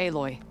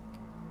 Aloy,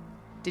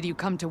 did you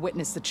come to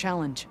witness the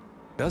challenge?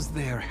 Does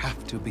there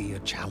have to be a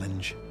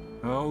challenge?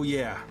 Oh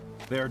yeah,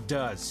 there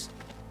does.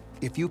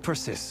 If you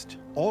persist,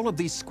 all of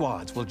these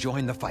squads will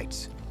join the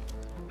fights.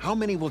 How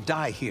many will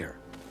die here?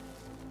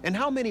 And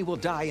how many will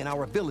die in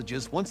our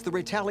villages once the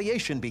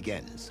retaliation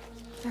begins?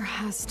 There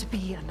has to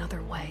be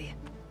another way.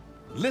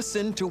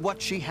 Listen to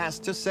what she has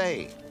to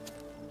say.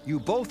 You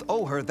both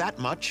owe her that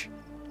much.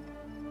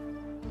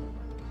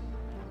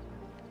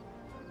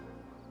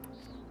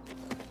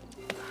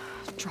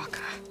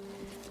 Draka,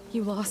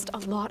 you lost a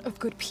lot of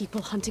good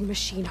people hunting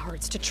machine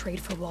hearts to trade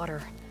for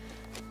water.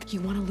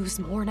 You want to lose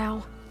more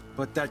now?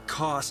 But that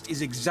cost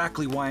is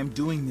exactly why I'm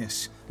doing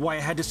this. Why I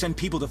had to send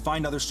people to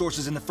find other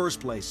sources in the first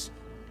place.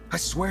 I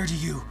swear to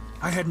you,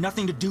 I had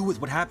nothing to do with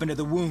what happened to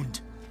the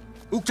wound.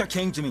 Ukta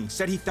came to me,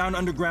 said he found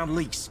underground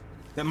leaks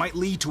that might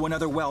lead to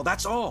another well,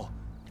 that's all.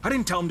 I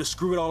didn't tell him to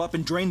screw it all up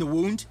and drain the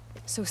wound.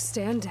 So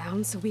stand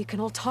down so we can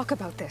all talk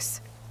about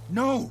this.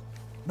 No!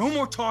 No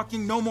more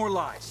talking, no more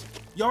lies.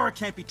 Yara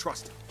can't be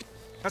trusted.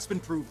 That's been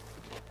proven.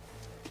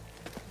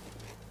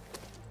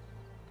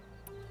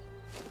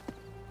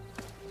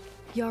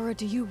 Yara,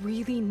 do you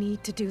really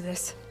need to do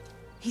this?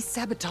 He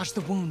sabotaged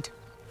the wound.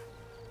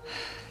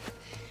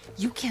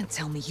 You can't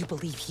tell me you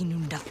believe he knew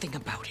nothing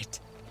about it.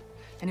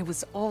 And it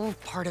was all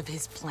part of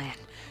his plan,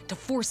 to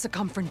force a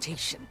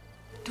confrontation.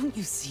 Don't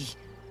you see?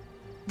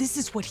 This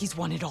is what he's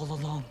wanted all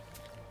along.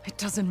 It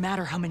doesn't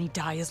matter how many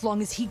die as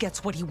long as he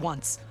gets what he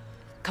wants.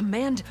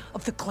 Command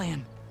of the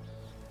clan.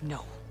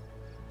 No.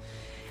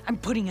 I'm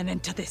putting an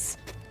end to this.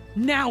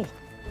 Now!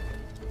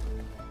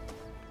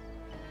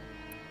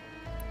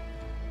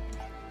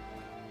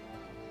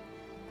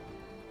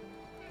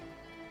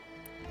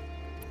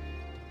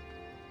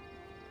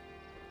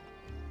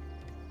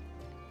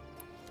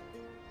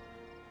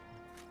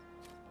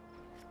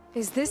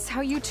 Is this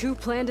how you two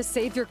plan to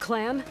save your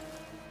clan?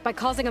 By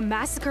causing a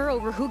massacre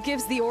over who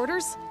gives the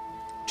orders?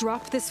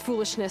 Drop this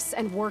foolishness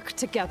and work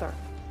together.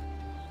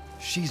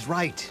 She's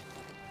right.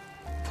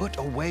 Put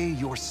away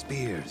your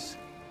spears.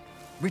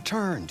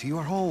 Return to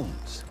your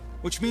homes.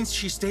 Which means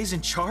she stays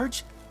in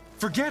charge?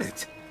 Forget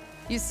it!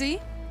 You see?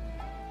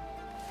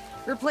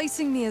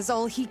 Replacing me is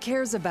all he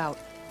cares about.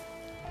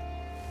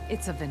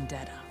 It's a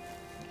vendetta.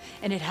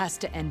 And it has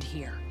to end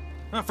here.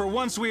 For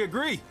once we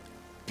agree.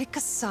 Pick a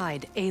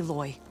side,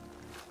 Aloy.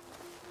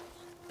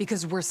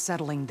 Because we're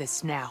settling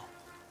this now.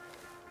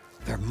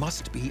 There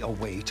must be a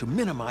way to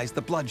minimize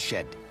the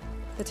bloodshed.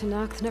 The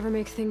Tenakth never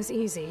make things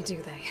easy,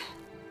 do they?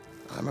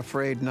 I'm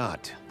afraid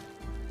not.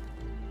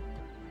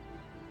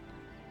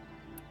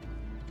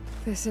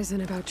 This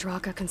isn't about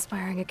Draka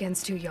conspiring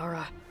against you,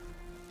 Yara.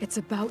 It's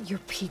about your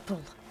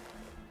people.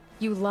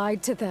 You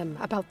lied to them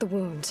about the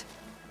wound.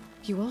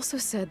 You also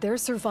said their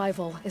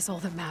survival is all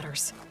that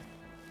matters.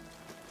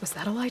 Was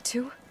that a lie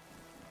too?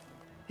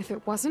 If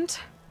it wasn't,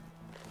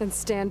 then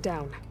stand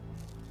down.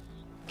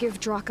 Give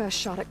Draka a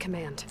shot at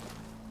command.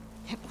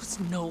 It was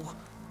no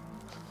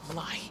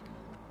lie.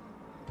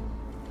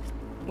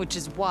 Which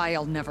is why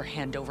I'll never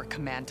hand over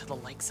command to the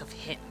likes of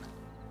him.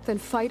 Then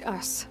fight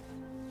us.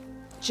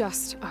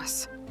 Just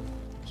us.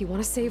 You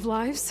want to save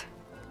lives?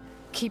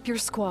 Keep your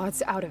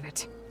squads out of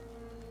it.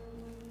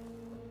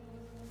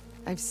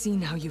 I've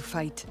seen how you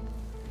fight.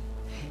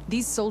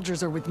 These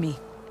soldiers are with me.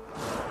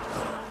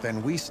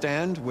 Then we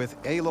stand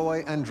with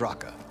Aloy and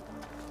Draka.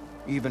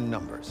 Even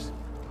numbers.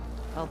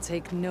 I'll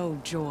take no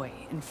joy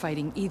in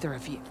fighting either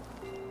of you.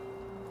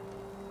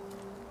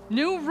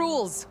 New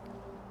rules!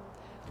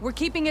 We're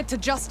keeping it to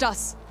just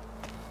us.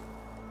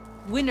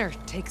 Winner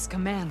takes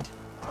command.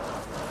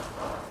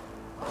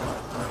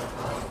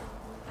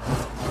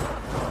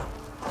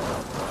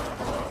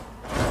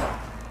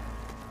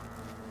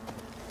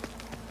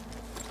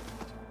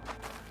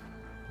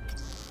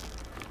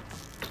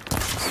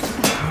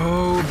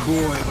 Oh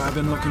boy, have I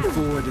been looking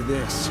forward to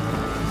this.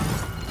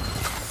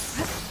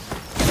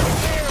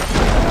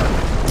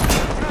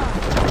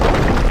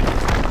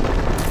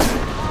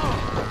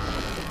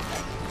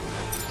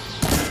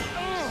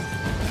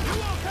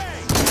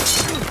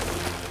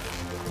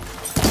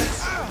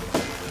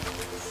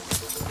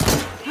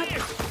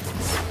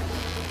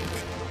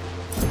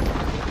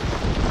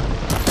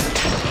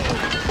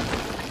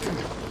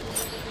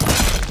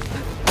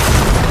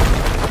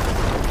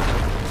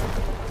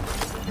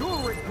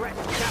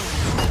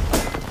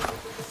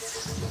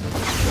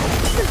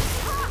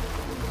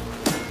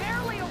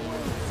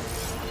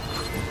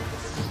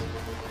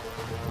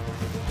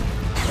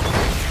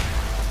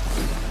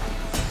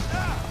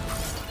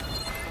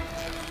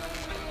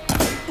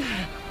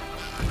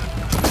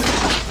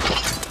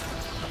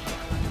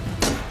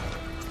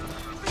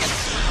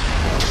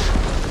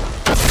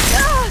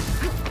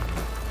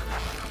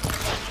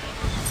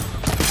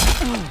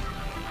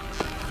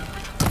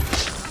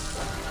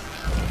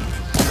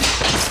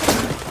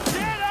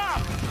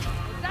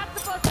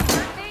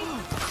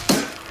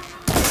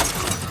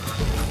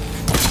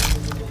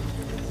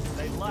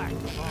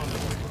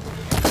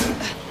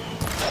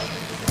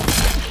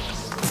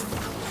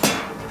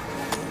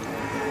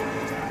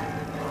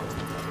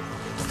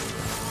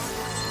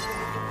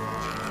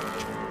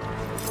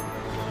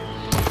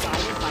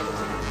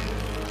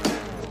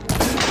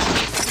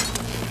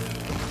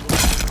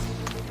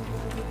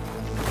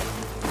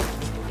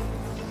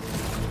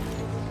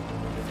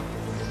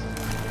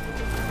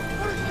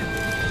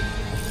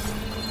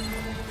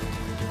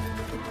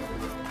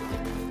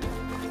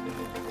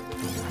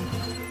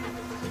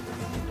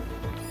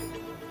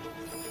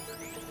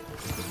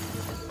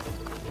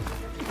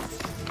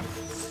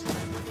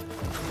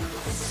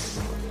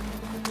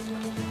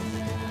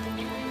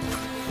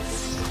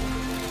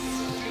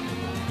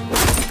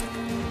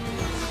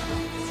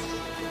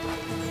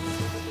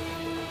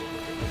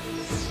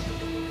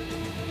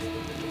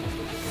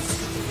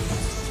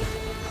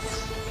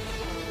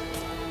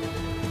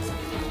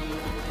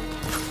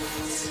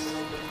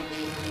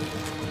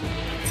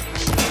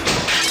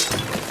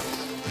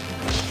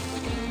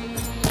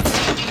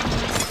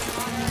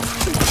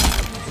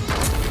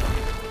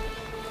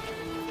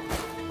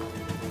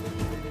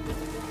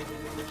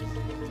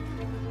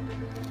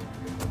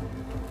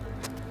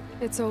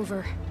 It's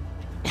over.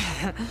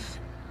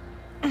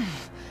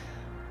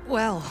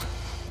 Well,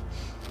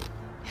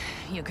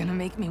 you gonna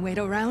make me wait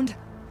around?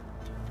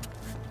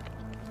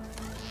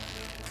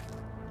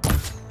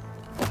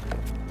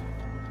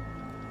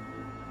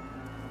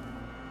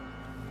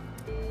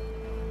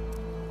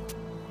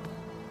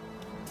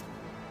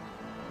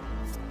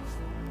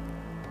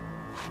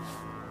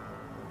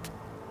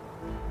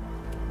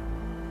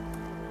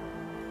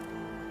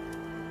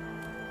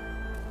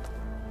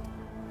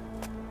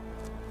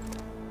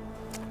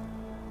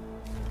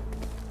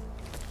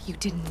 You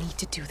didn't need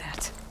to do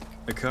that.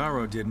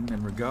 Hekarro didn't,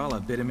 and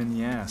Regalla bit him in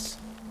the ass.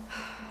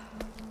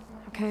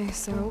 Okay,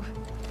 so...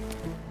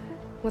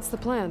 what's the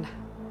plan?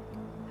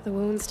 The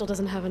wound still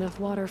doesn't have enough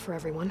water for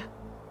everyone.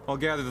 I'll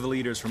gather the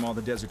leaders from all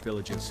the desert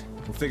villages.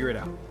 We'll figure it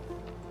out.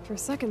 For a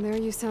second there,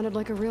 you sounded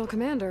like a real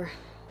commander.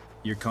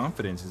 Your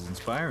confidence is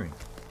inspiring.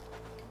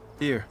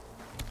 Here,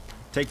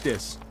 take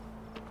this.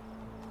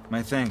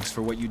 My thanks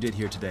for what you did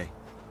here today.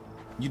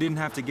 You didn't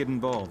have to get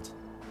involved.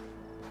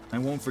 I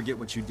won't forget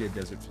what you did,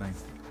 Desert Flame.